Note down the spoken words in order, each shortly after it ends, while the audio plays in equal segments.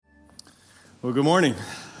Well, good morning.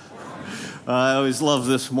 I always love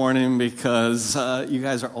this morning because you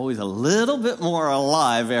guys are always a little bit more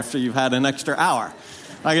alive after you've had an extra hour.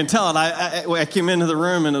 I can tell it. I came into the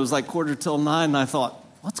room and it was like 9:15, and I thought,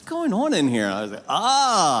 what's going on in here? I was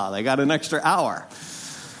like, they got an extra hour.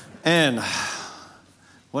 And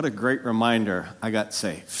what a great reminder, I got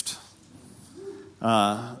saved.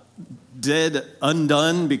 Dead,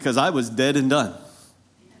 undone, because I was dead and done.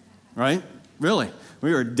 Right? Really.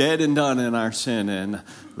 We were dead and done in our sin, and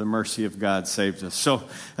the mercy of God saved us. So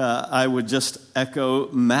I would just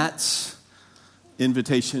echo Matt's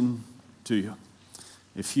invitation to you.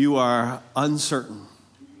 If you are uncertain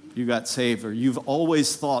you got saved, or you've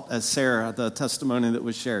always thought, as Sarah, the testimony that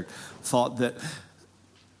was shared, thought that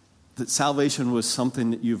salvation was something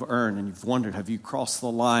that you've earned, and you've wondered, have you crossed the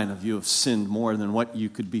line, have you sinned more than what you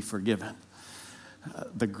could be forgiven?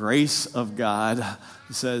 The grace of God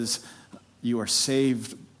says, you are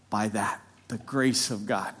saved by that, the grace of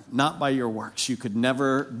God, not by your works. You could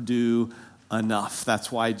never do enough.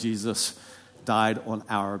 That's why Jesus died on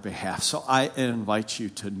our behalf. So I invite you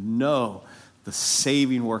to know the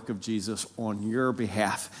saving work of Jesus on your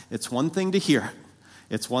behalf. It's one thing to hear it.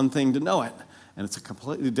 It's one thing to know it. And it's a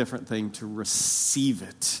completely different thing to receive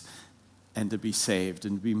it and to be saved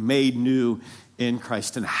and to be made new in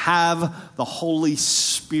Christ and have the Holy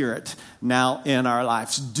Spirit now in our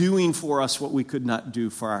lives, doing for us what we could not do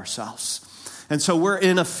for ourselves. And so we're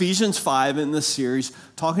in Ephesians 5 in this series,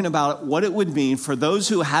 talking about what it would mean for those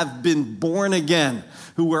who have been born again,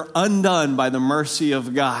 who were undone by the mercy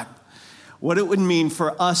of God, what it would mean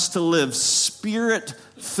for us to live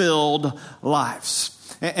Spirit-filled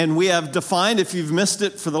lives. And we have defined, if you've missed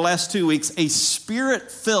it for the last 2 weeks, a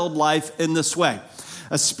Spirit-filled life in this way.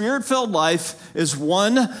 A Spirit-filled life is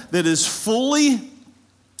one that is fully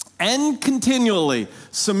and continually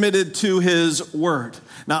submitted to His Word.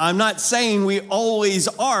 Now, I'm not saying we always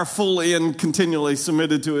are fully and continually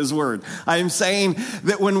submitted to His Word. I am saying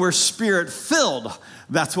that when we're Spirit-filled,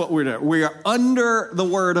 that's what we're doing. We are under the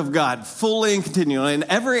Word of God, fully and continually. In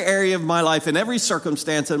every area of my life, in every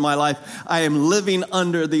circumstance in my life, I am living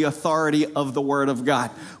under the authority of the Word of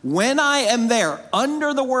God. When I am there,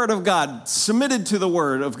 under the Word of God, submitted to the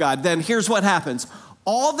Word of God, then here's what happens.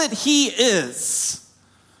 All that He is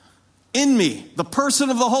in me, the person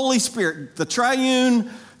of the Holy Spirit, the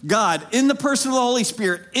triune God, in the person of the Holy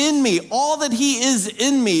Spirit, in me, all that He is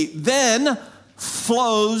in me, then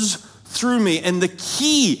flows through me. And the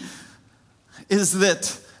key is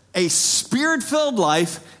that a Spirit-filled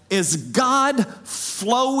life is God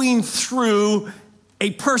flowing through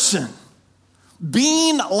a person.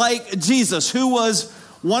 Being like Jesus, who was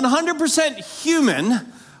 100%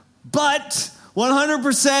 human, but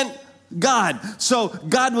 100% God. So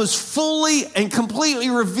God was fully and completely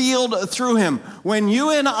revealed through Him. When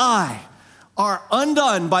you and I are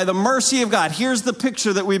undone by the mercy of God, here's the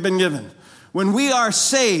picture that we've been given. When we are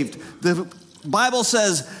saved, the Bible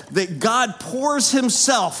says that God pours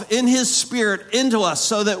Himself in His Spirit into us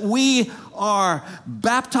so that we are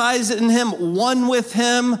baptized in Him, one with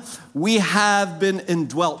Him. We have been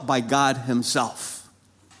indwelt by God Himself.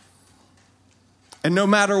 And no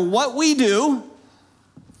matter what we do,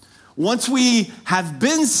 once we have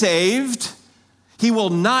been saved, He will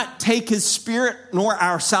not take His Spirit nor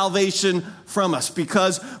our salvation from us,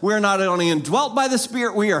 because we're not only indwelt by the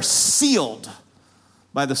Spirit, we are sealed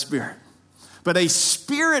by the Spirit. But a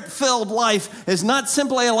Spirit-filled life is not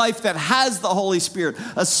simply a life that has the Holy Spirit.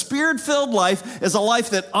 A Spirit-filled life is a life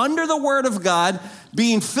that, under the Word of God,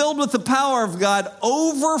 being filled with the power of God,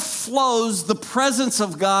 overflows the presence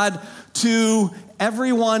of God to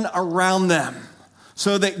everyone around them,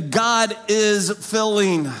 so that God is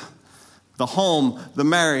filling the home, the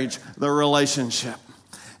marriage, the relationship.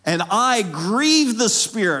 And I grieve the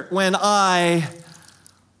Spirit when I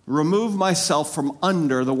remove myself from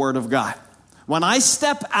under the Word of God. When I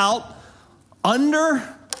step out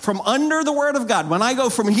from under the Word of God, when I go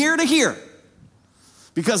from here to here,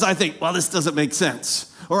 because I think, well, this doesn't make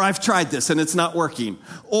sense, or I've tried this and it's not working,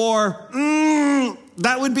 or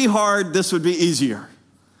that would be hard, this would be easier.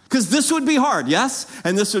 Because this would be hard, yes?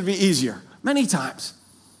 And this would be easier, many times.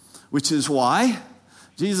 Which is why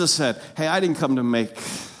Jesus said, hey, I didn't come to make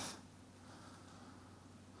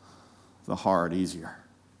the hard easier.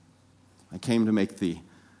 I came to make the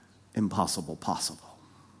impossible possible.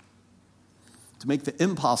 To make the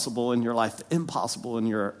impossible in your life, the impossible in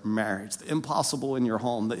your marriage, the impossible in your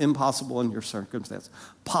home, the impossible in your circumstance,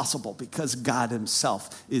 possible, because God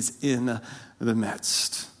Himself is in the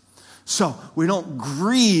midst. So we don't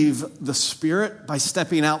grieve the Spirit by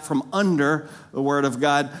stepping out from under the Word of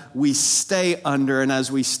God. We stay under, and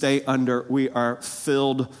as we stay under, we are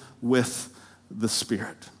filled with the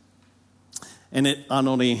Spirit. And it not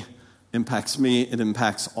only impacts me, it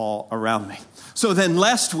impacts all around me. So then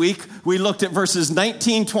last week, we looked at verses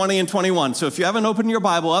 19, 20, and 21. So if you haven't opened your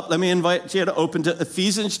Bible up, let me invite you to open to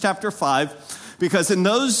Ephesians chapter 5, because in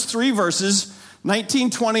those three verses, 19,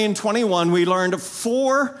 20, and 21, we learned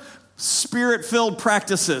 4 Spirit-filled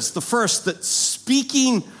practices. The first, that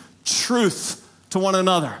speaking truth to one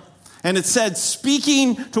another. And it said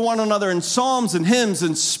speaking to one another in psalms and hymns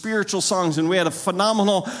and spiritual songs. And we had a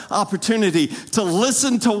phenomenal opportunity to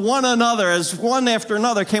listen to one another as one after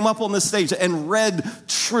another came up on the stage and read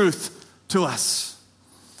truth to us.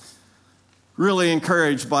 Really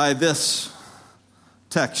encouraged by this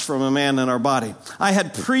text from a man in our body. I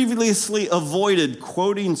had previously avoided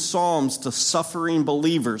quoting Psalms to suffering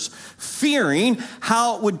believers, fearing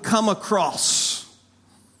how it would come across.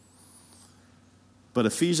 But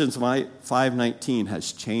Ephesians 5:19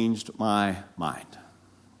 has changed my mind.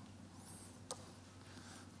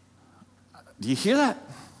 Do you hear that?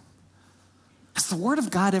 Has the Word of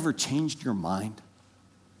God ever changed your mind?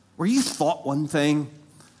 Where you thought one thing,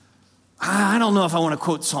 I don't know if I want to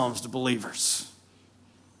quote Psalms to believers.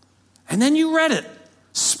 And then you read it.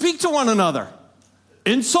 Speak to one another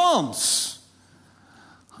in Psalms.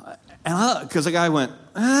 And because the guy went,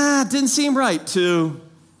 it didn't seem right, to,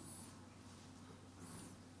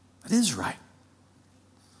 it is right.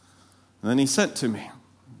 And then he sent to me,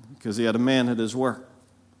 because he had a man at his work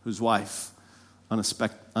whose wife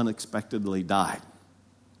unexpectedly died.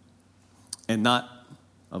 And not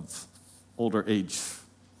of older age,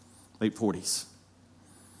 late 40s.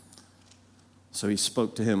 So he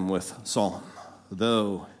spoke to him with Psalm.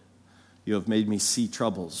 Though you have made me see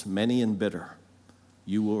troubles, many and bitter,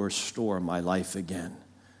 you will restore my life again.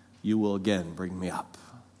 You will again bring me up.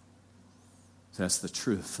 So that's the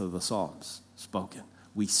truth of the Psalms spoken.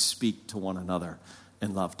 We speak to one another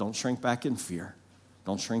in love. Don't shrink back in fear.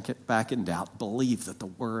 Don't shrink it back in doubt. Believe that the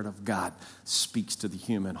Word of God speaks to the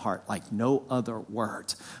human heart like no other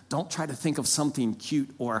word. Don't try to think of something cute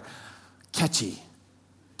or catchy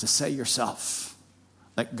to say yourself.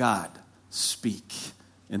 Let God speak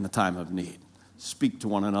in the time of need. Speak to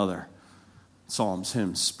one another. Psalms,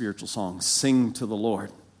 hymns, spiritual songs. Sing to the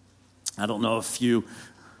Lord. I don't know if you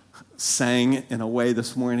sang in a way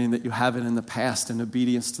this morning that you haven't in the past in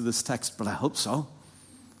obedience to this text, but I hope so.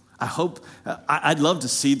 I'd love to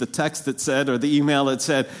see the text that said, or the email that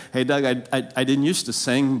said, hey, Doug, I didn't used to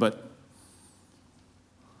sing, but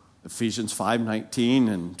Ephesians 5:19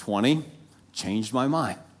 and 20 changed my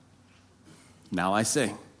mind. Now I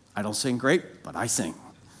sing. I don't sing great, but I sing.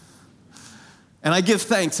 And I give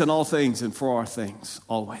thanks in all things and for all things,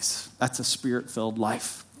 always. That's a Spirit-filled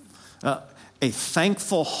life. A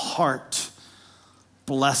thankful heart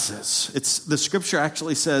blesses. The scripture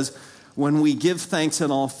actually says, when we give thanks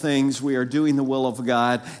in all things, we are doing the will of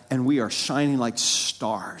God, and we are shining like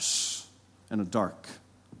stars in a dark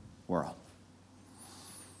world.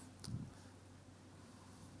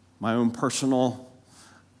 My own personal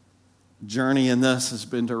journey in this has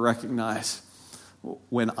been to recognize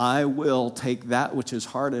when I will take that which is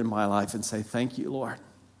hard in my life and say, thank you, Lord.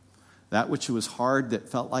 That which was hard that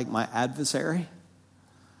felt like my adversary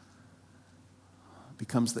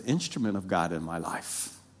becomes the instrument of God in my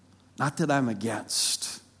life. Not that I'm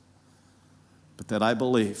against, but that I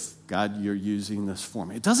believe, God, you're using this for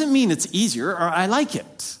me. It doesn't mean it's easier or I like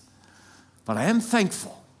it, but I am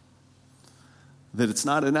thankful that it's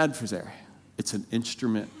not an adversary. It's an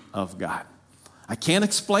instrument of God. I can't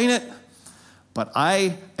explain it, but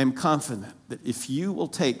I am confident that if you will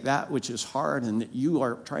take that which is hard and that you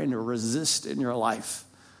are trying to resist in your life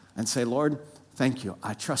and say, Lord, thank you,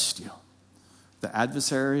 I trust you, the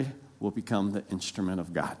adversary will become the instrument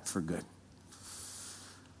of God for good.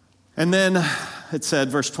 And then it said,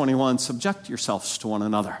 verse 21, subject yourselves to one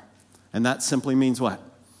another. And that simply means what?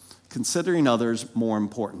 Considering others more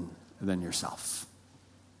important than yourself.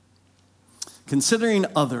 Considering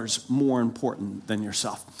others more important than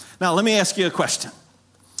yourself. Now, let me ask you a question.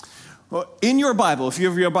 In your Bible, if you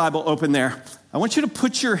have your Bible open there, I want you to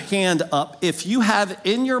put your hand up if you have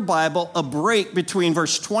in your Bible a break between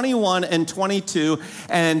verse 21 and 22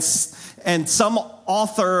 and some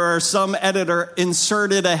author or some editor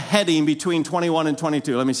inserted a heading between 21 and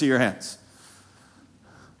 22. Let me see your hands.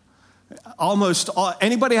 Almost all.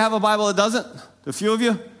 Anybody have a Bible that doesn't? A few of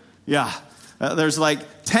you? Yeah. There's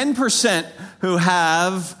like 10% who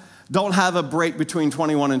don't have a break between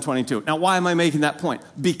 21 and 22. Now, why am I making that point?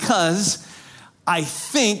 Because I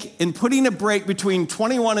think in putting a break between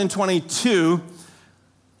 21 and 22,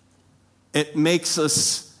 it makes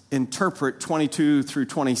us interpret 22 through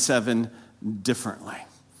 27 differently.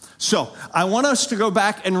 So I want us to go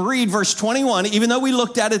back and read verse 21. Even though we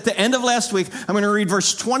looked at it at the end of last week, I'm going to read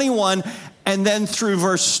verse 21 and then through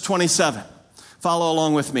verse 27. Follow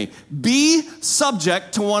along with me. Be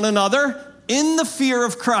subject to one another in the fear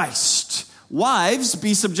of Christ. Wives,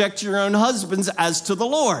 be subject to your own husbands as to the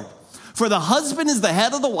Lord. For the husband is the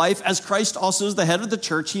head of the wife, as Christ also is the head of the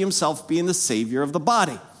church, he himself being the Savior of the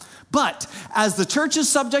body. But as the church is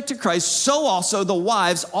subject to Christ, so also the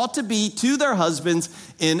wives ought to be to their husbands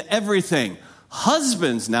in everything.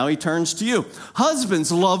 Husbands, now he turns to you.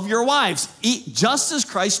 Husbands, love your wives, just as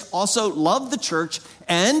Christ also loved the church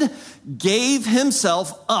and gave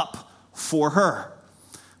himself up for her,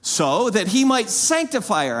 so that he might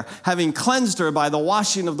sanctify her, having cleansed her by the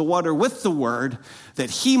washing of the water with the word, that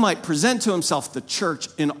he might present to himself the church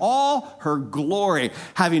in all her glory,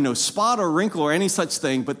 having no spot or wrinkle or any such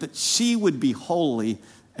thing, but that she would be holy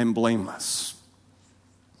and blameless.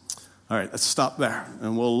 All right, let's stop there,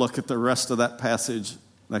 and we'll look at the rest of that passage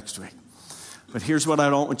next week. But here's what I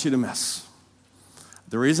don't want you to miss.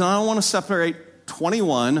 The reason I don't want to separate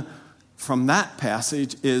 21 from that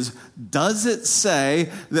passage is, does it say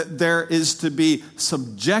that there is to be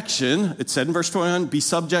subjection? It said in verse 21, be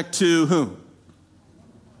subject to whom?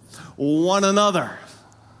 One another.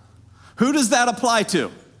 Who does that apply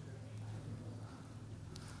to?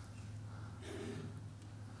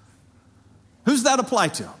 Who's that apply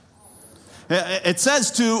to? It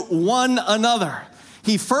says to one another.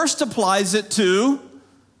 He first applies it to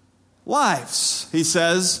wives. He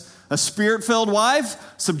says, a spirit-filled wife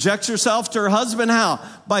subjects herself to her husband. How?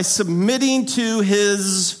 By submitting to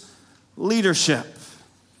his leadership.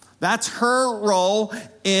 That's her role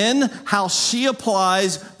in how she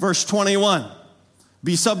applies verse 21.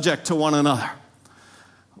 Be subject to one another.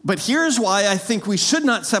 But here's why I think we should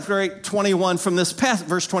not separate 21 from this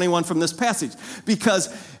verse 21 from this passage.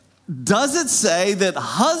 Because does it say that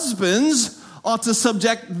husbands ought to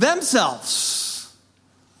subject themselves?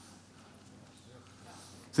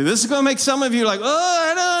 See, this is going to make some of you like,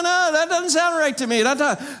 I don't know, that doesn't sound right to me.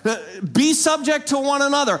 Be subject to one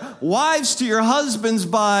another. Wives, to your husbands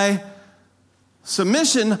by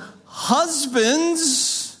submission.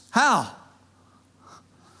 Husbands, how?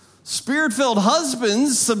 Spirit-filled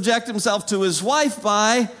husbands subject himself to his wife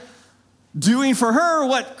by doing for her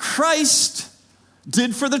what Christ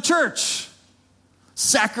did for the church.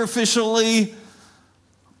 Sacrificially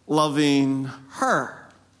loving her.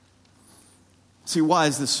 See, why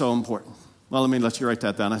is this so important? Well, let me let you write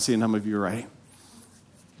that down. I see a number of you writing.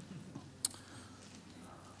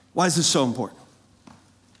 Why is this so important?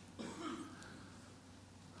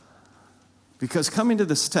 Because coming to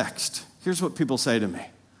this text, here's what people say to me.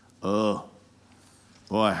 Oh,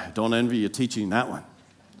 boy, don't envy you teaching that one.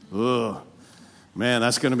 Oh, man,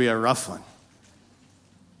 that's going to be a rough one.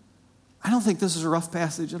 I don't think this is a rough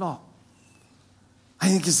passage at all. I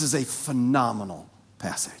think this is a phenomenal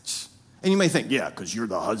passage. And you may think, yeah, because you're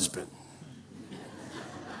the husband.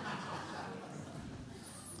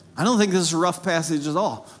 I don't think this is a rough passage at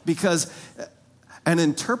all, because an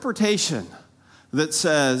interpretation that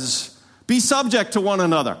says, be subject to one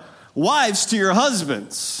another, wives to your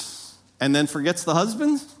husbands, and then forgets the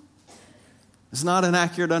husbands, is not an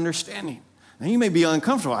accurate understanding. Now, you may be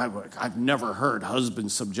uncomfortable. I've never heard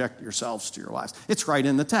husbands subject yourselves to your wives. It's right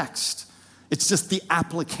in the text. It's just the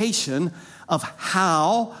application of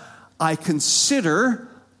how I consider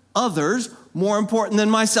others more important than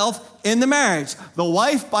myself in the marriage. The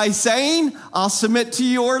wife by saying, I'll submit to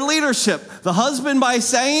your leadership. The husband by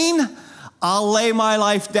saying, I'll lay my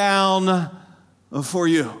life down for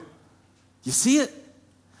you. You see it?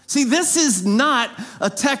 See, this is not a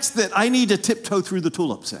text that I need to tiptoe through the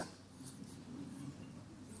tulips in.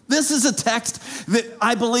 This is a text that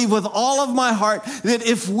I believe with all of my heart that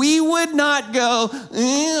if we would not go,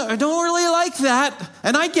 I don't really like that,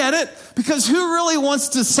 and I get it, because who really wants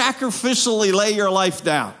to sacrificially lay your life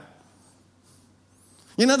down?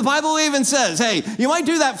 You know, the Bible even says, hey, you might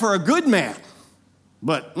do that for a good man,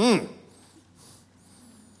 but, And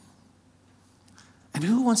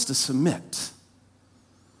who wants to submit?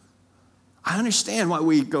 I understand why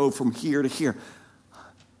we go from here to here,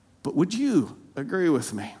 but would you agree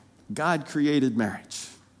with me? God created marriage.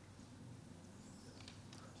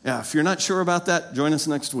 Yeah, if you're not sure about that, join us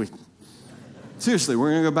next week. Seriously,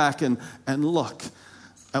 we're going to go back and look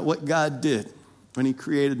at what God did when he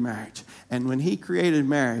created marriage. And when he created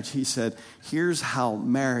marriage, he said, here's how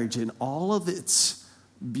marriage in all of its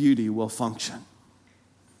beauty will function.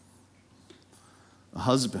 A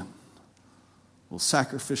husband will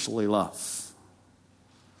sacrificially love,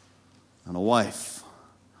 and a wife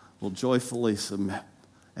will joyfully submit.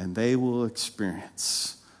 And they will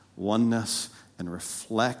experience oneness and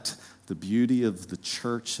reflect the beauty of the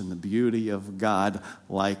church and the beauty of God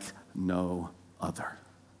like no other.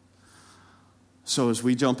 So as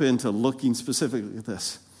we jump into looking specifically at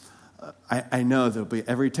this, I know there'll be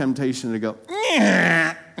every temptation to go,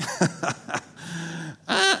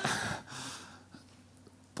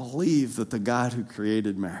 believe that the God who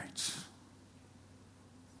created marriage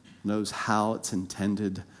knows how it's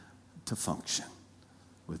intended to function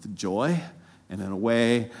with joy and in a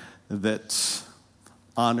way that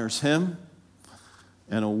honors him,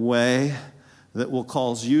 in a way that will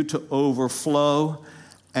cause you to overflow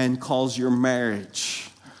and cause your marriage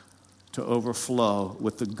to overflow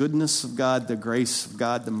with the goodness of God, the grace of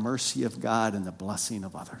God, the mercy of God, and the blessing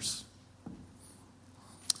of others.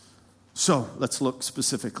 So let's look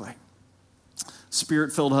specifically.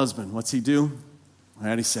 Spirit-filled husband, what's he do? I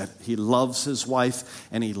already said it. He loves his wife,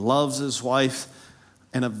 and he loves his wife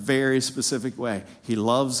in a very specific way. He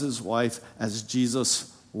loves his wife as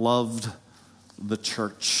Jesus loved the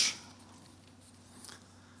church.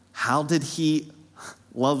 How did he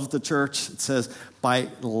love the church? It says, by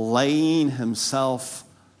laying himself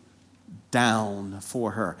down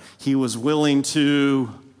for her. He was willing to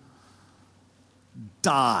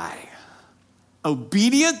die,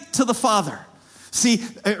 obedient to the Father. See,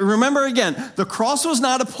 remember again, the cross was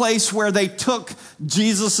not a place where they took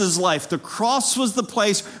Jesus' life. The cross was the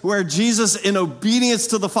place where Jesus, in obedience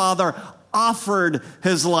to the Father, offered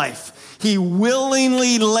his life. He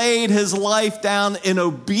willingly laid his life down in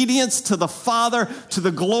obedience to the Father, to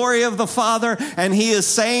the glory of the Father. And he is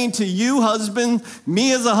saying to you, husband,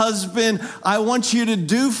 me as a husband, I want you to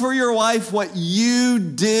do for your wife what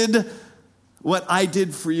I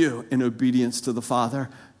did for you in obedience to the Father.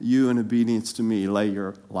 You, in obedience to me, lay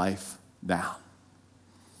your life down.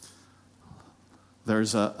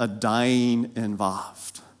 There's a dying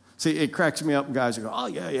involved. See, it cracks me up, guys who go, oh,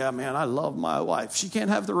 yeah, man, I love my wife. She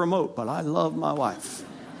can't have the remote, but I love my wife.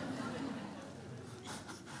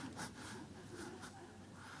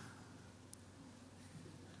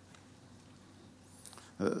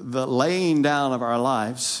 The laying down of our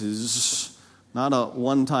lives is not a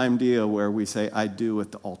one-time deal where we say, I do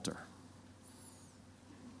at the altar.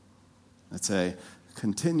 It's a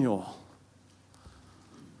continual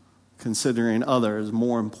considering others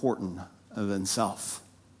more important than self.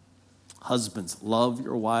 Husbands, love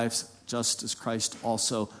your wives just as Christ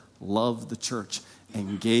also loved the church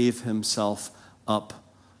and gave himself up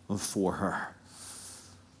for her.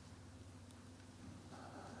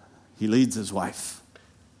 He leads his wife.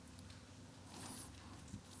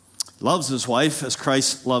 Loves his wife as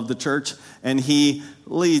Christ loved the church, and he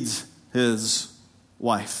leads his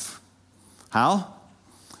wife. How?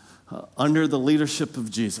 Under the leadership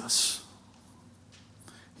of Jesus.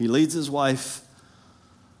 He leads his wife.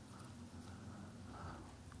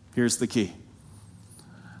 Here's the key.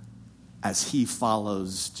 As he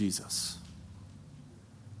follows Jesus.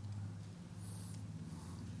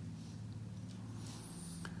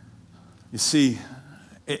 You see,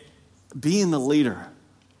 being the leader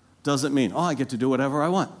doesn't mean, I get to do whatever I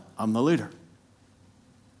want. I'm the leader.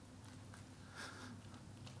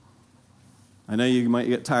 I know you might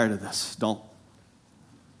get tired of this. Don't.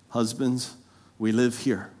 Husbands, we live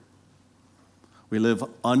here. We live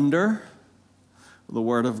under the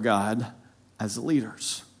Word of God as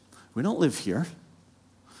leaders. We don't live here.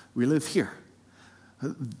 We live here.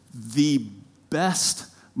 The best,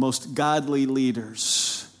 most godly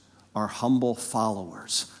leaders are humble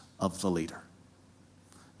followers of the leader.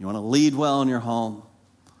 You want to lead well in your home?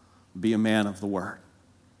 Be a man of the Word.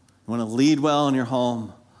 You want to lead well in your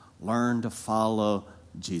home? Learn to follow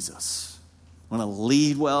Jesus. You want to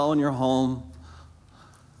lead well in your home?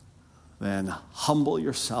 Then humble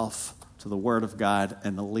yourself to the Word of God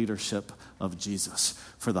and the leadership of Jesus.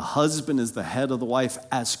 For the husband is the head of the wife,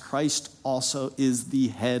 as Christ also is the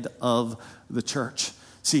head of the church.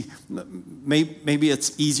 See, maybe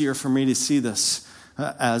it's easier for me to see this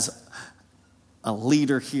as a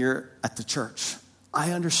leader here at the church.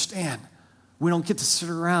 I understand. We don't get to sit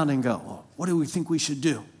around and go, well, what do we think we should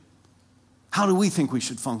do? How do we think we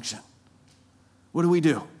should function? What do we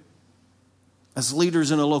do? As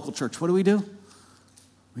leaders in a local church, what do?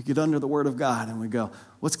 We get under the Word of God and we go,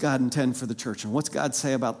 what's God intend for the church? And what's God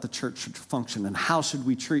say about the church function? And how should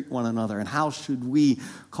we treat one another? And how should we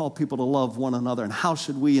call people to love one another? And how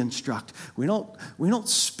should we instruct? We don't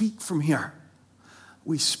speak from here.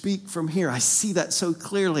 We speak from here. I see that so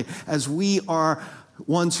clearly as we are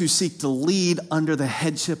ones who seek to lead under the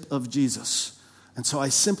headship of Jesus. And so I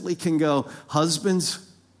simply can go,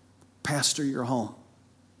 husbands, pastor your home.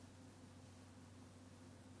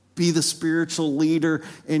 Be the spiritual leader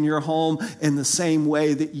in your home in the same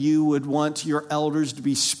way that you would want your elders to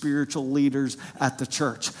be spiritual leaders at the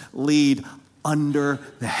church. Lead under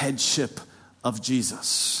the headship of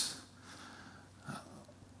Jesus.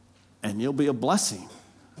 And you'll be a blessing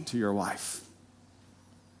to your wife.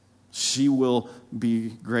 She will be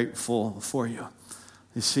grateful for you.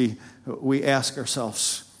 You see, we ask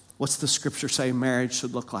ourselves, what's the scripture say marriage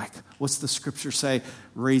should look like? What's the scripture say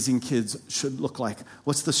raising kids should look like?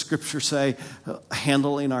 What's the scripture say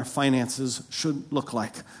handling our finances should look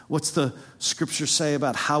like? What's the scripture say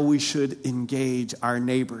about how we should engage our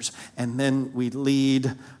neighbors? And then we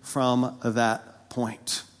lead from that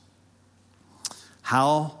point.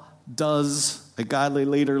 How does a godly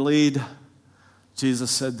leader lead?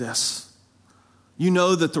 Jesus said this. You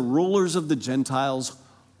know that the rulers of the Gentiles,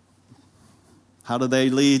 how do they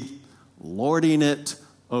lead? Lording it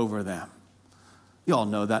over them. You all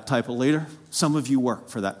know that type of leader. Some of you work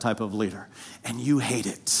for that type of leader, and you hate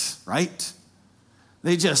it, right?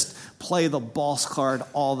 They just play the boss card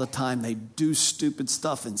all the time. They do stupid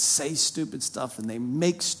stuff and say stupid stuff, and they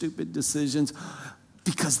make stupid decisions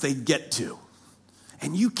because they get to.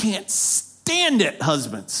 And you can't stand it,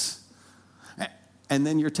 husbands. And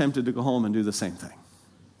then you're tempted to go home and do the same thing.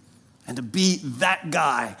 And to be that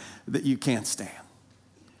guy that you can't stand.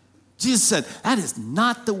 Jesus said, that is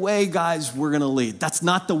not the way, guys, we're going to lead. That's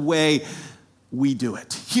not the way we do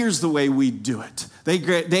it. Here's the way we do it.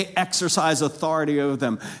 They exercise authority over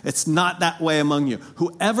them. It's not that way among you.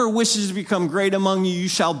 Whoever wishes to become great among you, you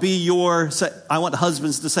shall be your, I want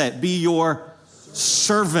husbands to say it, be your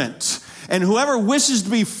servant. And whoever wishes to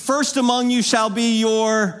be first among you shall be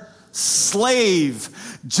your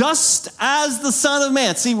slave, just as the Son of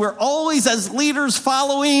Man. See, we're always as leaders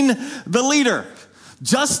following the leader.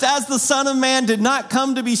 Just as the Son of Man did not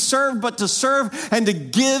come to be served, but to serve and to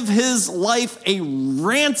give his life a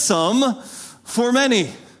ransom for many.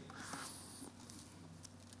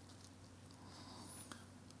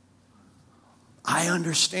 I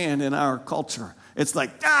understand in our culture, it's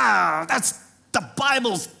like, that's the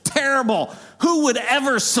Bible's terrible. Who would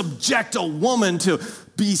ever subject a woman to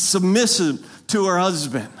be submissive to her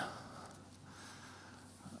husband?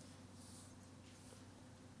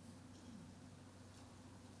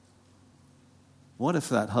 What if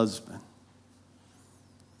that husband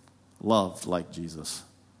loved like Jesus,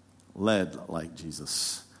 led like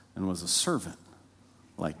Jesus, and was a servant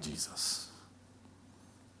like Jesus?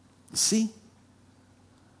 You see?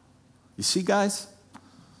 You see, guys?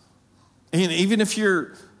 And even if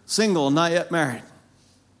you're single and not yet married,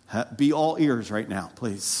 be all ears right now,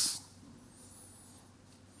 please.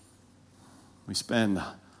 We spend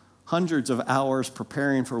hundreds of hours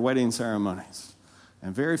preparing for wedding ceremonies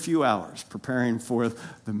and very few hours preparing for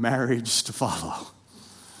the marriage to follow.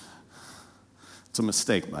 It's a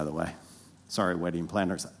mistake, by the way. Sorry, wedding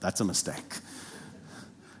planners, that's a mistake.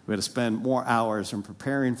 We had to spend more hours in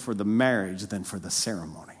preparing for the marriage than for the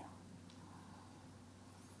ceremony.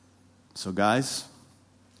 So guys,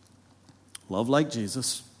 love like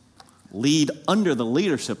Jesus, lead under the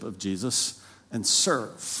leadership of Jesus, and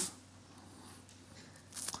serve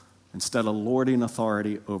instead of lording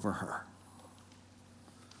authority over her.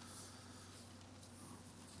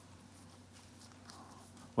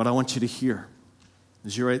 What I want you to hear,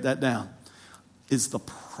 as you write that down, is the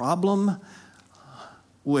problem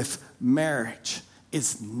with marriage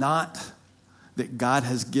is not that God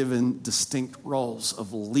has given distinct roles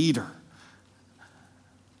of leader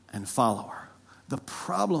and follower. The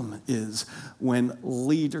problem is when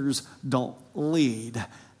leaders don't lead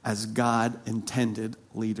as God intended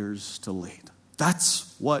leaders to lead.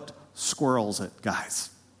 That's what squirrels it, guys.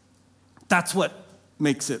 That's what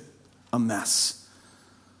makes it a mess.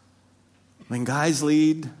 When guys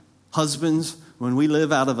lead, husbands, when we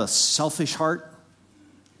live out of a selfish heart,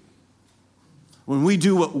 when we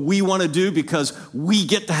do what we want to do because we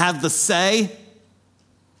get to have the say,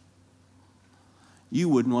 you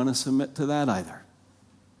wouldn't want to submit to that either,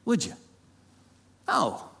 would you?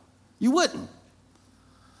 No, you wouldn't.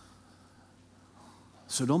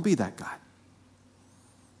 So don't be that guy.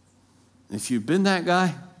 If you've been that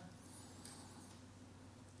guy,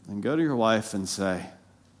 then go to your wife and say,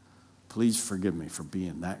 please forgive me for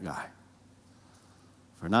being that guy,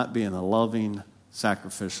 for not being a loving,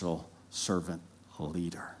 sacrificial servant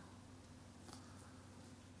leader.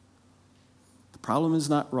 The problem is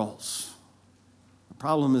not roles. The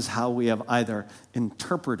problem is how we have either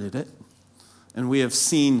interpreted it, and we have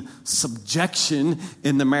seen subjection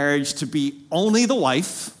in the marriage to be only the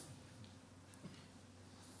wife,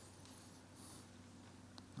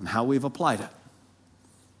 and how we've applied it,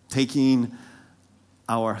 taking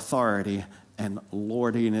our authority and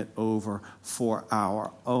lording it over for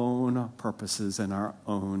our own purposes and our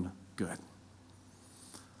own good.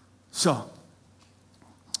 So,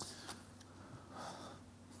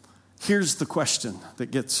 here's the question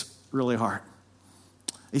that gets really hard.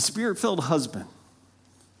 A spirit-filled husband,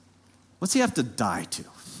 what's he have to die to?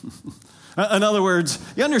 In other words,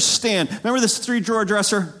 you understand, remember this 3-drawer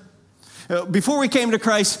dresser? Before we came to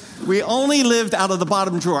Christ, we only lived out of the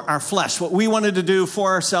bottom drawer, our flesh, what we wanted to do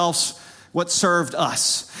for ourselves, what served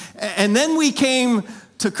us. And then we came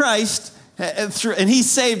to Christ, and he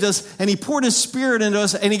saved us, and he poured his Spirit into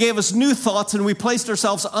us, and he gave us new thoughts, and we placed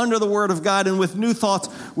ourselves under the Word of God, and with new thoughts,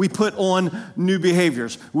 we put on new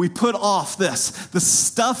behaviors. We put off the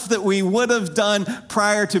stuff that we would have done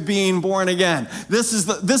prior to being born again. This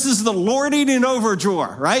is the lording it over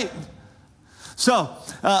drawer, right? So,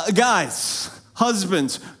 guys,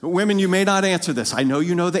 husbands, women, you may not answer this. I know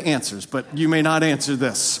you know the answers, but you may not answer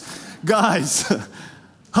this. Guys,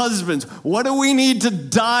 husbands, what do we need to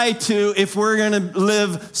die to if we're going to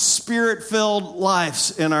live spirit-filled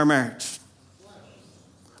lives in our marriage?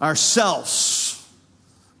 Ourselves.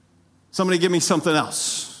 Somebody give me something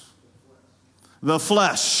else. The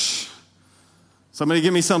flesh. Somebody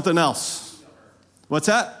give me something else. What's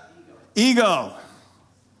that? Ego.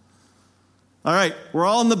 All right, we're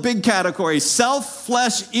all in the big category. Self,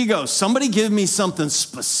 flesh, ego. Somebody give me something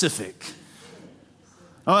specific.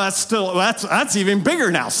 Oh, that's even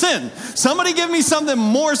bigger now. Sin. Somebody give me something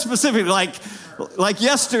more specific, like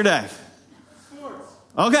yesterday.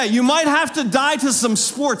 Okay, you might have to die to some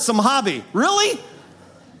sports, some hobby. Really?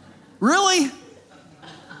 Really?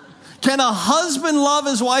 Can a husband love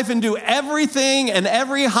his wife and do everything and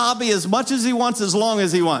every hobby as much as he wants, as long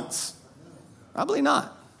as he wants? Probably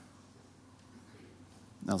not.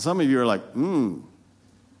 Now, some of you are like,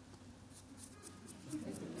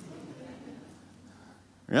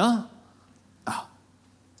 Yeah? Oh.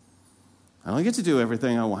 I only get to do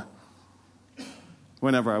everything I want.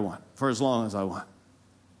 Whenever I want. For as long as I want.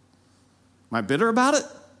 Am I bitter about it?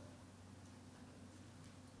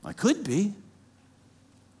 I could be.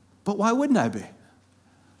 But why wouldn't I be?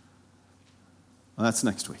 Well, that's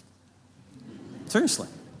next week. Seriously.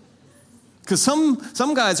 Because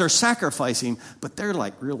some guys are sacrificing, but they're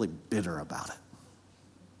like really bitter about it.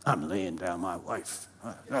 I'm laying down my wife.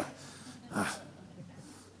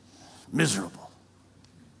 Miserable.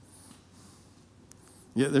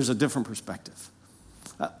 Yeah, there's a different perspective.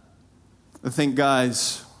 I think,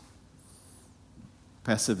 guys,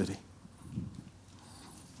 passivity.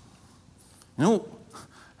 You know,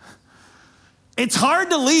 it's hard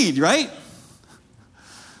to lead, right?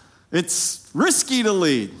 It's risky to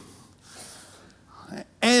lead.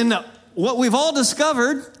 And what we've all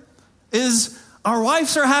discovered is our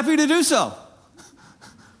wives are happy to do so.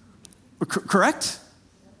 Correct?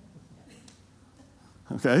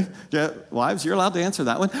 Okay. Yeah, wives, you're allowed to answer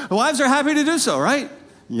that one. Wives are happy to do so, right?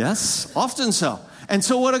 Yes, often so. And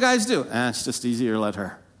so what do guys do? It's just easier to let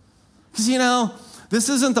her. Because, this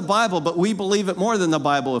isn't the Bible, but we believe it more than the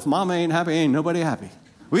Bible. If mama ain't happy, ain't nobody happy.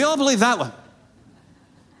 We all believe that one.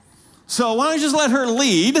 So why don't you just let her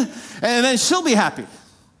lead, and then she'll be happy.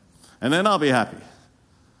 And then I'll be happy.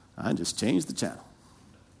 I just changed the channel.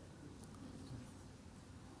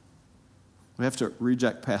 We have to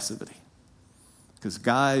reject passivity. Because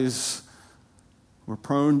guys, we're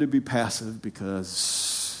prone to be passive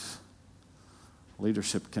because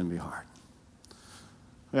leadership can be hard.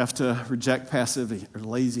 We have to reject passivity or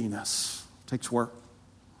laziness. It takes work.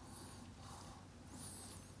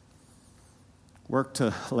 Work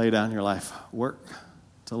to lay down your life. Work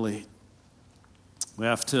to lead. We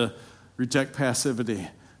have to reject passivity.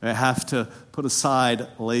 We have to put aside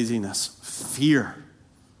laziness. Fear.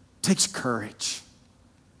 It takes courage.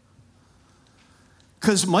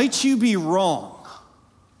 Because might you be wrong?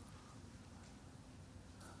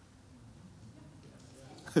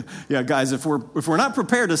 Yeah, guys, if we're not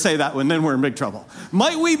prepared to say that one, then we're in big trouble.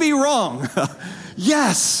 Might we be wrong?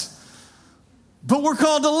 Yes. But we're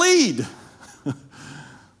called to lead.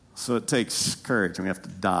 So it takes courage, and we have to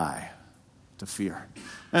die to fear.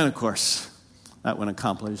 And of course, that one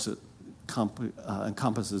encompasses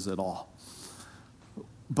it all.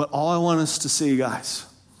 But all I want us to see, guys,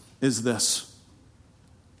 is this.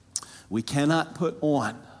 We cannot put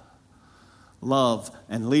on love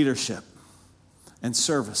and leadership and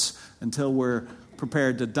service until we're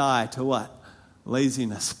prepared to die to what?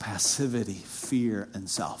 Laziness, passivity, fear, and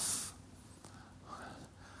self.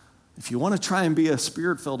 If you want to try and be a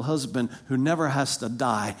spirit-filled husband who never has to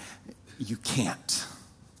die, you can't.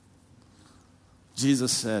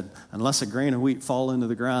 Jesus said, unless a grain of wheat fall into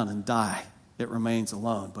the ground and die, it remains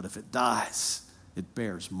alone. But if it dies, it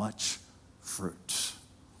bears much fruit.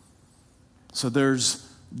 So there's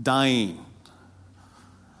dying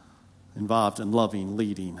involved in loving,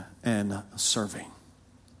 leading, and serving.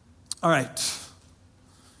 All right.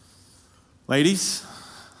 Ladies,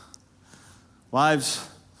 wives,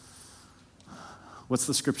 what's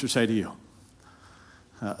the scripture say to you?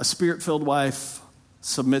 A spirit-filled wife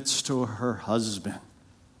submits to her husband.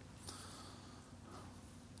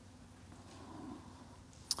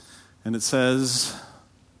 And it says,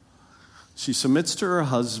 she submits to her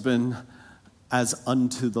husband as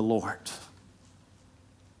unto the Lord.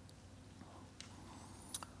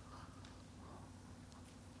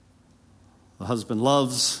 The husband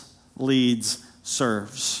loves, leads,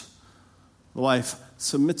 serves. The wife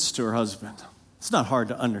submits to her husband. It's not hard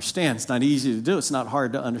to understand. It's not easy to do. It's not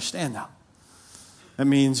hard to understand that. That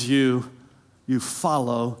means you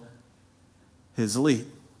follow his lead.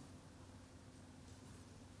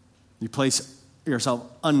 You place yourself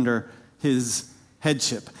under his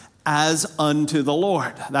headship as unto the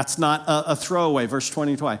Lord. That's not a throwaway. Verse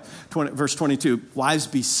 22, wives,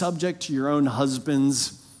 be subject to your own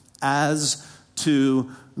husbands as to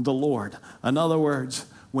the Lord. In other words,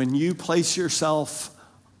 when you place yourself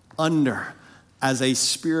under, as a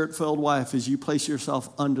spirit-filled wife, as you place yourself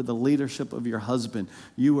under the leadership of your husband,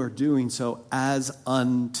 you are doing so as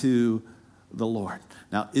unto the Lord.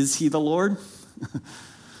 Now, is he the Lord?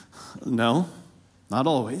 No, not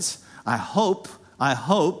always. I hope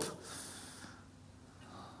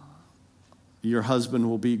your husband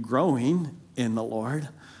will be growing in the Lord.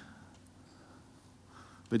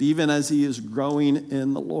 But even as he is growing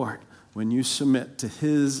in the Lord, when you submit to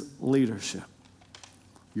his leadership,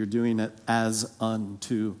 you're doing it as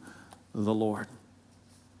unto the Lord.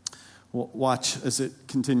 Watch as it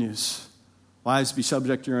continues. Wives, be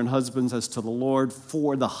subject to your own husbands as to the Lord,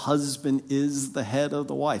 for the husband is the head of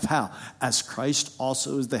the wife. How? As Christ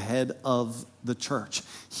also is the head of the church,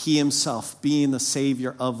 he himself being the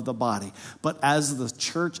Savior of the body. But as the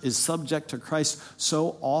church is subject to Christ, so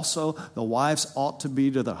also the wives ought to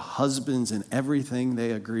be to their husbands in everything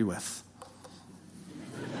they agree with.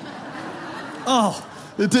 Oh,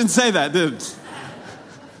 it didn't say that, did it?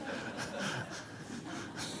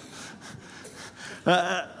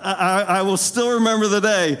 I will still remember the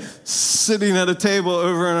day sitting at a table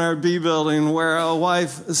over in our B building where a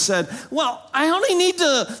wife said, well, I only need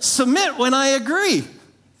to submit when I agree.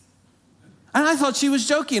 And I thought she was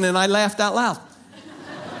joking, and I laughed out loud.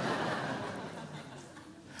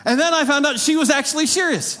 And then I found out she was actually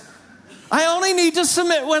serious. I only need to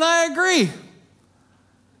submit when I agree.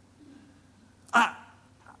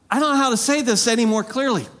 I don't know how to say this any more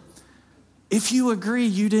clearly. If you agree,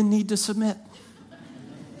 you didn't need to submit.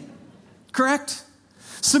 Correct?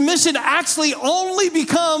 Submission actually only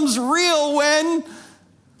becomes real when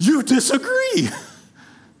you disagree.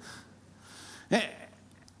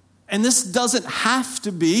 And this doesn't have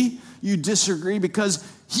to be you disagree because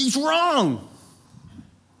he's wrong.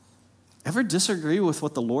 Ever disagree with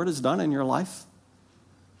what the Lord has done in your life?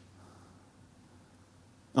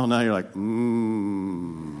 Oh, now you're like,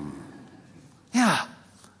 Yeah.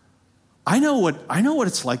 I know what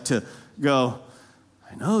it's like to go,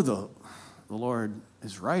 I know the Lord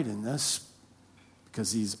is right in this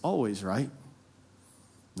because he's always right.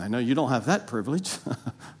 And I know you don't have that privilege,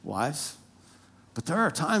 wives. But there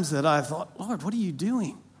are times that I thought, Lord, what are you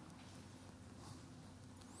doing?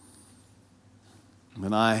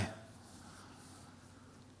 When my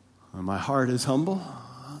heart is humble,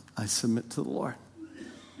 I submit to the Lord.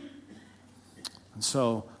 And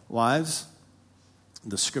so, wives,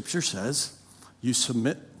 the scripture says, you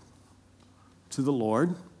submit to the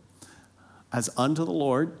Lord. As unto the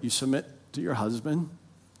Lord, you submit to your husband,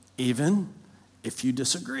 even if you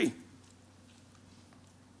disagree.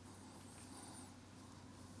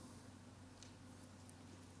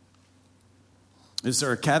 Is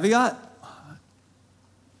there a caveat?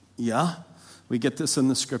 Yeah, we get this in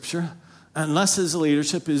the scripture. Unless his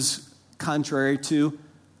leadership is contrary to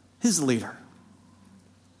his leader.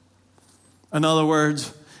 In other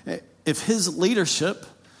words, if his leadership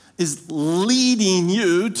is leading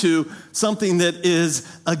you to something that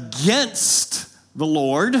is against the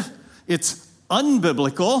Lord, it's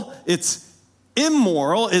unbiblical, it's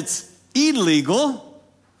immoral, it's illegal,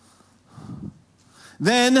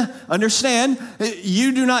 then understand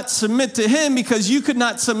you do not submit to him because you could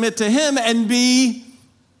not submit to him and be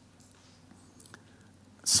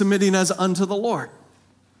submitting as unto the Lord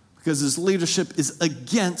because his leadership is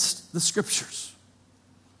against the scriptures.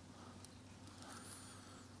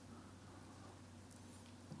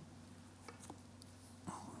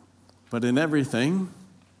 But in everything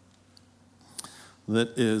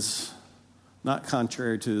that is not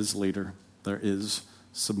contrary to his leader, there is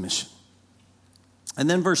submission. And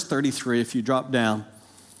then verse 33, if you drop down,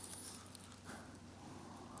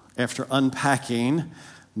 after unpacking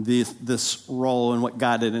this role and what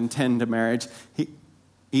God had intended to marriage,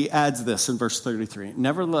 he adds this in verse 33.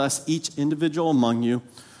 Nevertheless, each individual among you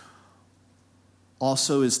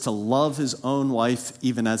also is to love his own wife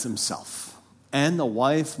even as himself. And the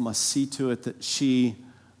wife must see to it that she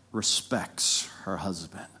respects her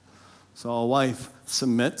husband. So a wife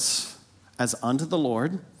submits as unto the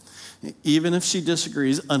Lord, even if she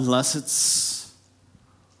disagrees, unless it's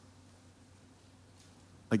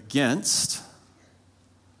against.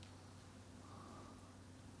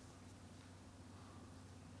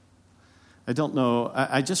 I don't know.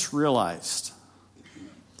 I just realized.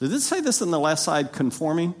 Did it say this in the last slide,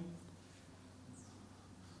 conforming?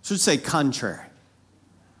 It should say contrary.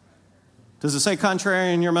 Does it say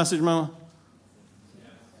contrary in your message, Mama?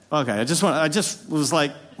 Okay, I just was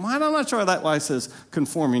like, well, I'm not sure why it says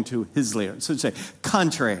conforming to his leader. It should say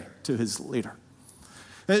contrary to his leader.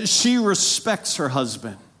 She respects her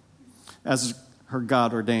husband as her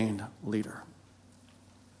God-ordained leader.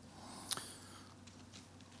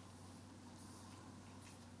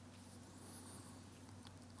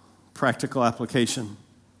 Practical application.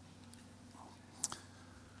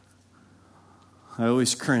 I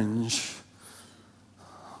always cringe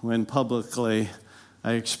when publicly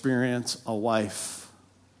I experience a wife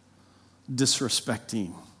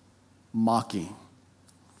disrespecting, mocking,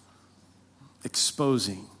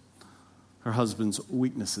 exposing her husband's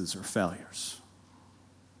weaknesses or failures.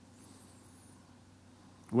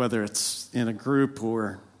 Whether it's in a group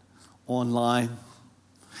or online.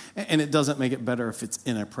 And it doesn't make it better if it's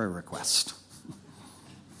in a prayer request.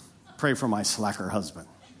 Pray for my slacker husband.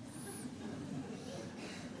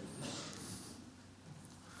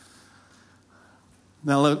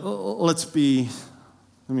 Now, let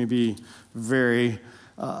me be very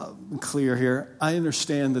clear here. I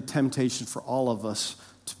understand the temptation for all of us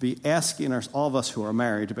to be asking, all of us who are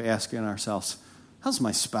married, to be asking ourselves, how's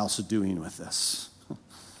my spouse doing with this?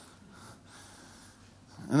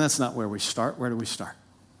 And that's not where we start. Where do we start?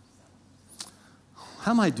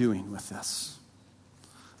 How am I doing with this?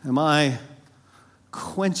 Am I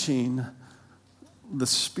quenching the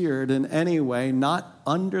Spirit in any way, not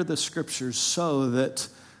under the Scriptures, so that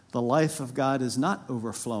the life of God is not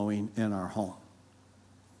overflowing in our home?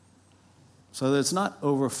 So that it's not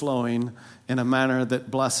overflowing in a manner that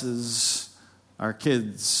blesses our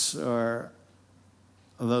kids or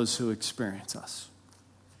those who experience us.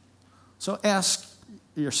 So ask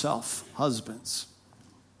yourself, husbands,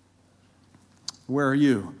 where are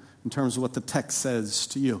you in terms of what the text says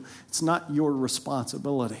to you? It's not your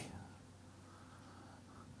responsibility.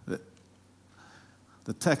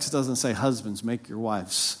 The text doesn't say, husbands, make your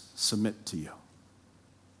wives submit to you.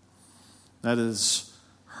 That is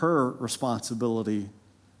her responsibility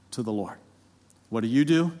to the Lord. What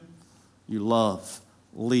do? You love,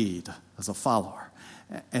 lead as a follower,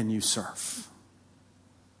 and you serve.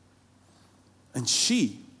 And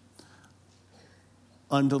she,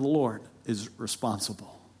 unto the Lord, is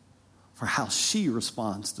responsible for how she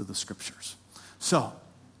responds to the Scriptures. So,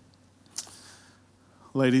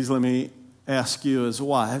 ladies, let me ask you as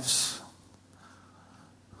wives,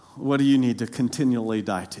 what do you need to continually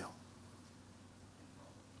die to?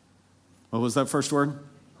 What was that first word?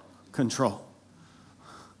 Control.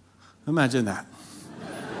 Imagine that.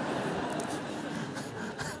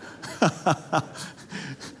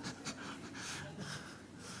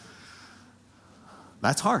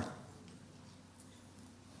 That's hard.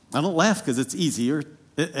 I don't laugh because it's easy.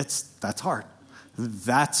 That's hard.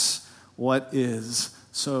 That's what is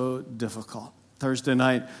so difficult. Thursday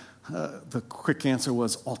night, the quick answer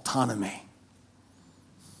was autonomy.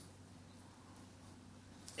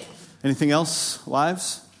 Anything else,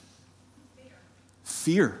 wives?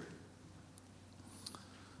 Fear.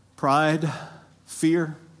 Pride,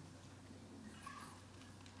 fear.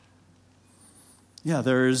 Yeah,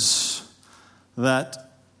 there's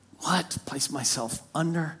that, what? Place myself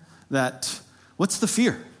under that. What's the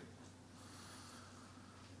fear?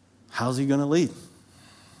 How's he going to lead?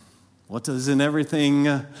 What does in everything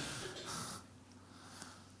going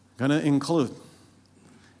to include?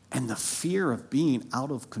 And the fear of being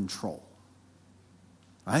out of control.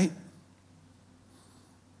 Right?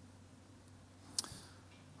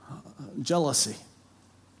 Jealousy.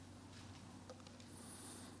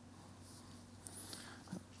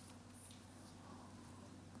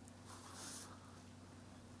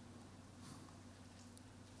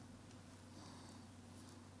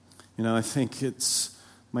 You know, I think it's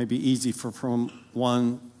might be easy for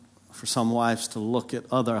one for some wives to look at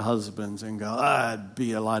other husbands and go, it'd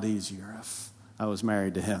be a lot easier if I was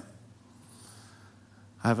married to him.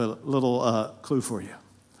 I have a little clue for you.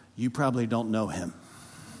 You probably don't know him.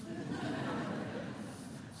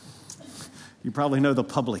 You probably know the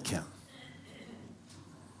public him.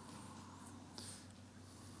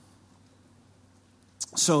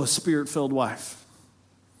 So a spirit-filled wife,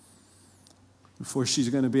 before she's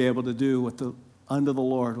going to be able to do under the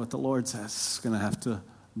Lord, what the Lord says, is going to have to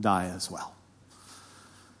die as well.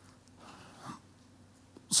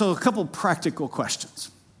 So a couple practical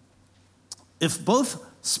questions. If both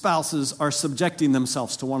spouses are subjecting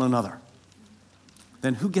themselves to one another,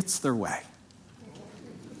 then who gets their way?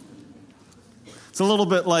 It's a little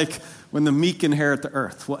bit like when the meek inherit the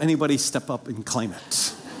earth. Will anybody step up and claim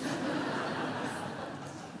it?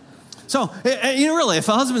 So, really, if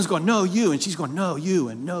a husband's going, no, you, and she's going, no, you,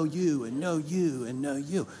 and no, you, and no, you, and no,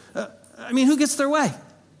 you. Who gets their way?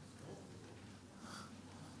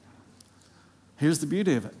 Here's the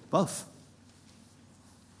beauty of it, both.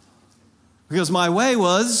 Because my way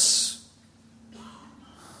was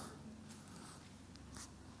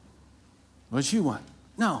what you want.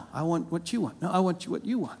 No, I want what you want. No, I want what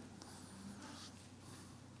you want.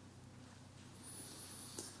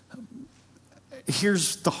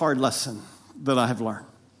 Here's the hard lesson that I have learned.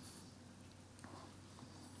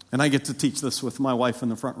 And I get to teach this with my wife in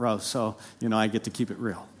the front row, so, I get to keep it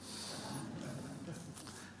real.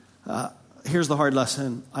 Here's the hard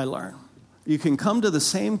lesson I learned. You can come to the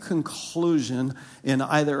same conclusion in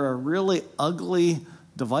either a really ugly,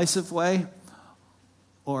 divisive way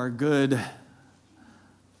or a good,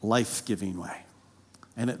 life-giving way.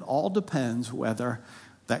 And it all depends whether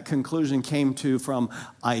that conclusion came from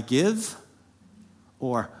I give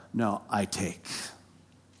or no, I take.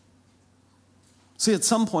 See, at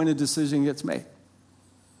some point a decision gets made.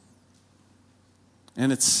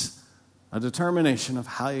 And it's a determination of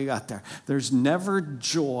how you got there. There's never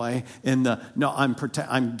joy in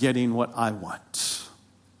I'm getting what I want.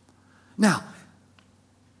 Now,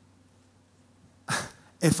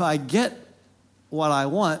 if I get what I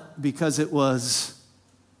want because it was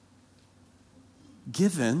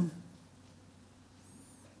given,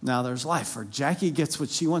 now there's life. Or Jackie gets what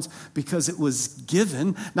she wants because it was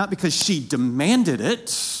given, not because she demanded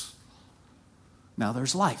it. Now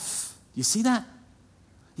there's life. You see that?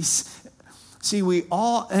 See, we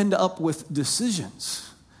all end up with decisions.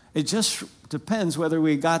 It just depends whether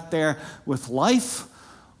we got there with life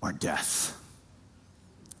or death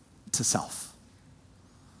to self.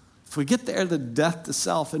 If we get there, the death to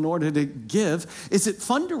self in order to give, is it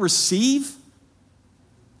fun to receive?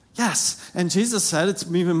 Yes. And Jesus said it's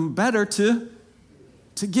even better to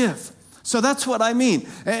give. So that's what I mean.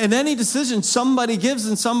 In any decision, somebody gives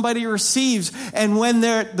and somebody receives. And when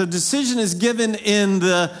the decision is given in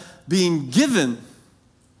the being given,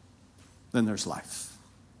 then there's life.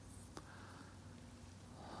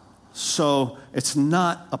 So it's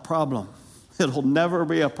not a problem. It'll never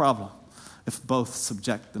be a problem if both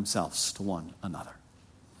subject themselves to one another.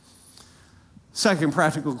 Second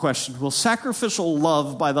practical question. Will sacrificial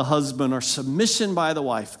love by the husband or submission by the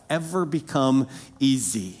wife ever become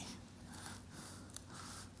easy?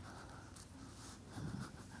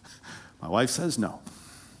 My wife says no.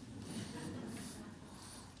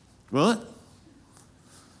 Will it?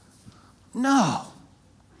 No.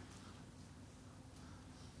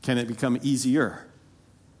 Can it become easier?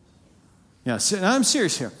 Yeah, I'm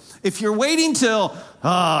serious here. If you're waiting till,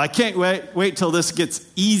 I can't wait till this gets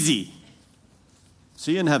easy.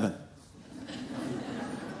 See you in heaven.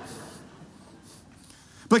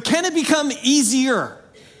 But can it become easier?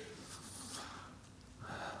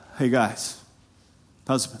 Hey guys,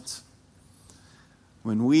 husbands,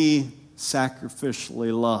 when we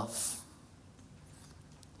sacrificially love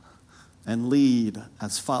and lead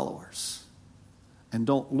as followers and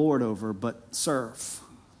don't lord over but serve,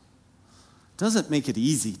 doesn't make it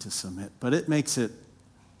easy to submit, but it makes it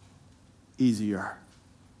easier.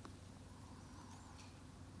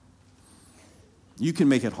 You can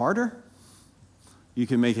make it harder. You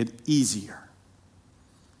can make it easier.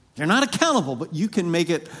 You're not accountable, but you can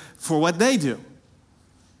make it for what they do.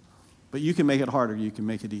 But you can make it harder. You can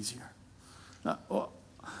make it easier. Now,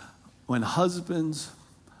 when husbands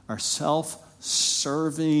are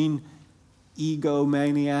self-serving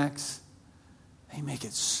egomaniacs, they make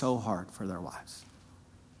it so hard for their wives.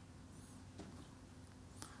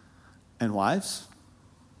 And wives,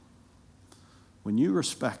 when you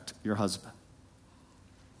respect your husband,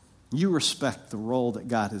 you respect the role that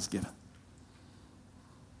God has given,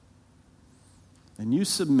 and you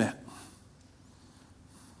submit,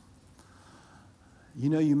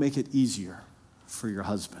 you make it easier for your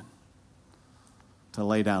husband to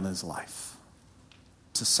lay down his life,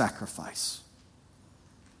 to sacrifice,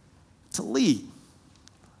 to lead.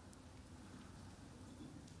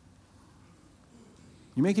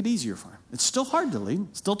 You make it easier for him. It's still hard to lead.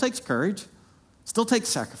 It still takes courage. It still takes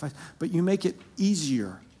sacrifice. But you make it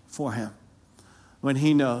easier for him when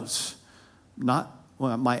he knows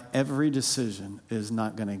my every decision is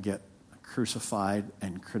not going to get crucified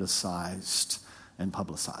and criticized and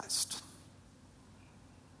publicized.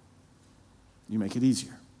 You make it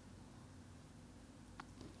easier.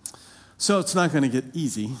 So it's not going to get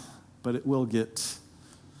easy, but it will get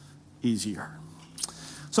easier.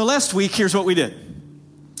 So last week, here's what we did.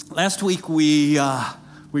 Last week, we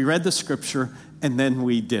read the scripture, and then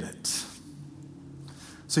we did it.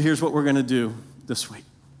 So here's what we're going to do this week.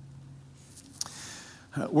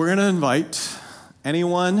 We're going to invite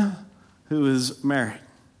anyone who is married.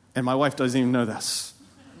 And my wife doesn't even know this,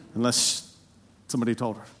 unless somebody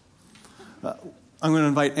told her. I'm going to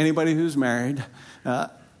invite anybody who's married,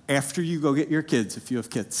 after you go get your kids, if you have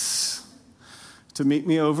kids, to meet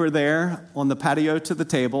me over there on the patio to the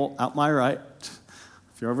table, out my right.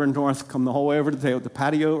 If you're over in North, come the whole way over to the table, the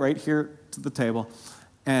patio right here to the table.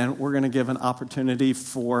 And we're going to give an opportunity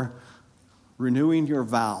for renewing your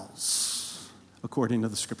vows according to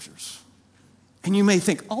the scriptures. And you may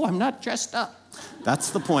think, oh, I'm not dressed up. That's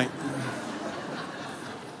the point.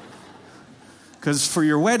 Because for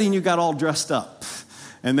your wedding, you got all dressed up.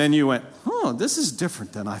 And then you went, oh, this is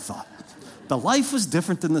different than I thought. The life was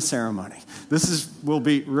different than the ceremony. Will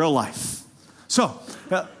be real life. So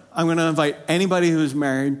I'm going to invite anybody who's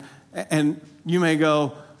married. And you may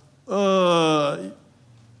go, we're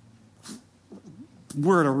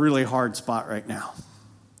at a really hard spot right now.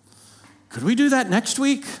 Could we do that next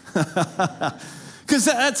week? Because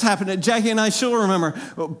that's happened. Jackie and I, she'll remember,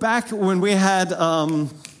 back when we had,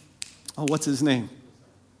 what's his name?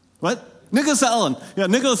 What? Nicholas Ellen. Yeah,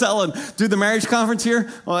 Nicholas Ellen do the marriage conference here.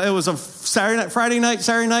 Well, it was a Friday night,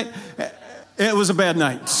 Saturday night. It was a bad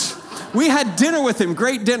night. We had dinner with him,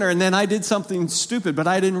 great dinner, and then I did something stupid, but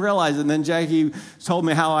I didn't realize it. And then Jackie told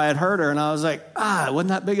me how I had hurt her, and I was like, it wasn't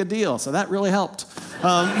that big a deal. So that really helped.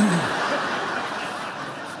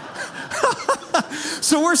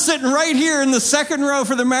 So we're sitting right here in the second row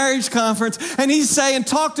for the marriage conference, and he's saying,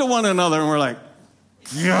 talk to one another. And we're like,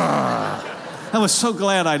 yeah. I was so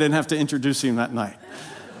glad I didn't have to introduce him that night.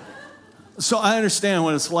 So I understand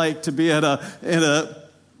what it's like to be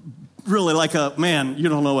really like man, you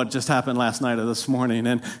don't know what just happened last night or this morning.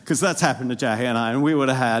 And because that's happened to Jackie and I, and we would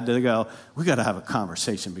have had to go, we got to have a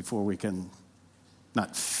conversation before we can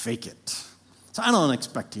not fake it. So I don't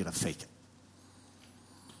expect you to fake it.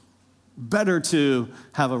 Better to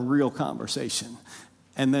have a real conversation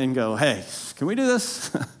and then go, hey, can we do this?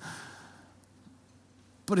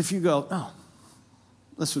 But if you go, no,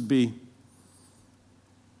 this would be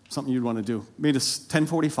something you'd want to do. Meet us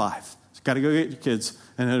 10:45. Got to go get your kids,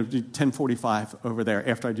 and it'll be 10:45 over there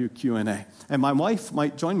after I do Q&A. And my wife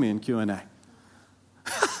might join me in Q&A.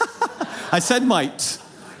 I said might.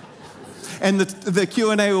 And the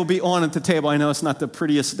Q&A will be on at the table. I know it's not the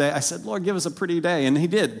prettiest day. I said, Lord, give us a pretty day. And he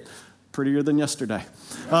did. Prettier than yesterday.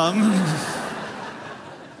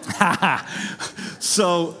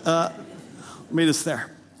 So meet us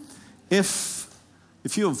there.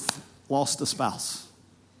 If you have lost a spouse,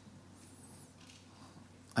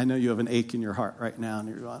 I know you have an ache in your heart right now, and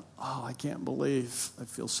you're going, oh, I can't believe I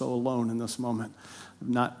feel so alone in this moment. I've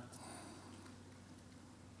not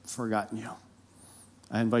forgotten you.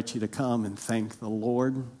 I invite you to come and thank the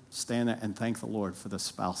Lord, stand there and thank the Lord for the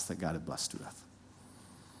spouse that God had blessed you with.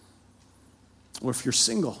 Or if you're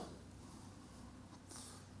single,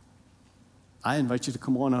 I invite you to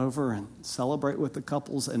come on over and celebrate with the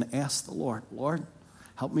couples and ask the Lord, Lord,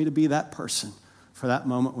 help me to be that person for that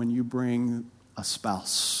moment when you bring a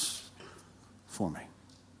spouse for me.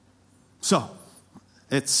 So,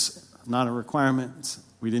 it's not a requirement.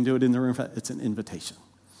 We didn't do it in the room. It's an invitation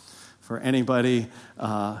for anybody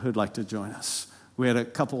who'd like to join us. We had a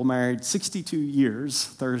couple married 62 years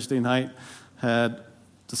Thursday night, had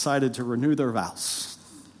decided to renew their vows.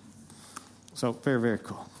 So, very, very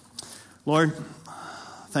cool. Lord,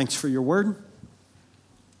 thanks for your word.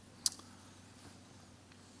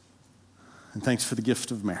 And thanks for the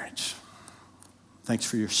gift of marriage. Thanks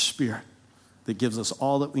for your spirit that gives us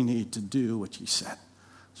all that we need to do what you said.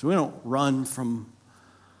 So we don't run from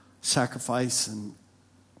sacrifice and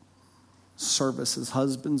service as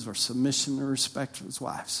husbands or submission or respect as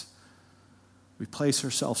wives. We place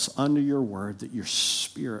ourselves under your word that your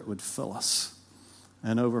spirit would fill us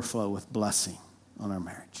and overflow with blessing on our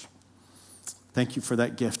marriage. Thank you for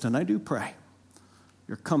that gift. And I do pray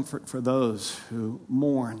your comfort for those who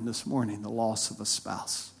mourn this morning the loss of a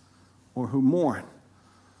spouse, or who mourn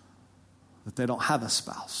that they don't have a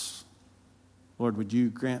spouse. Lord, would you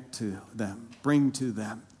grant to them, bring to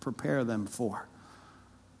them, prepare them for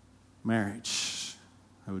marriage?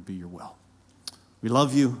 That would be your will. We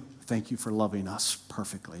love you. Thank you for loving us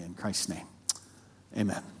perfectly. In Christ's name,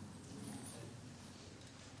 amen.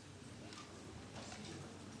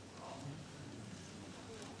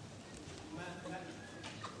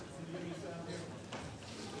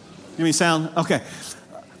 Give me sound? Okay.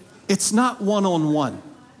 It's not one-on-one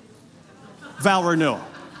vow renewal.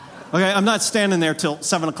 Okay, I'm not standing there till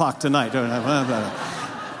 7 o'clock tonight.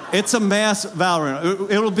 It's a mass vow renewal.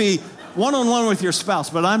 It'll be one-on-one with your spouse,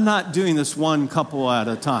 but I'm not doing this one couple at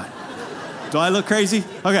a time. Do I look crazy?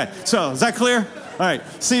 Okay, so is that clear? All right,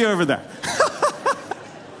 see you over there.